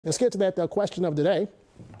Let's get to that question of the day.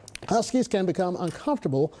 Huskies can become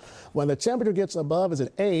uncomfortable when the temperature gets above, is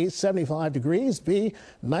it A, 75 degrees, B,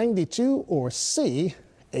 92, or C,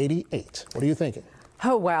 88? What are you thinking?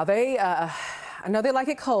 Oh, wow. I know they like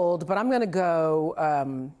it cold, but I'm going to go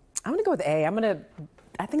with A.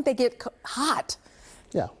 I think they get hot.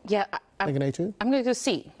 Yeah. Yeah. Thinking A too? I'm going to go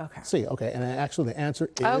C. Okay. C, okay. And actually the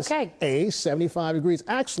answer is okay. A, 75 degrees.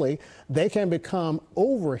 Actually, they can become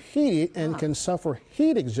overheated and can suffer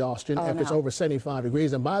heat exhaustion if it's over 75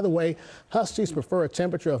 degrees. And by the way, Huskies prefer a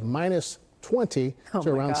temperature of minus 20 to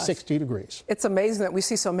around 60 degrees. It's amazing that we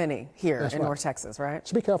see so many here in North Texas, right?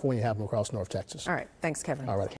 So be careful when you have them across North Texas. All right. Thanks, Kevin. All right.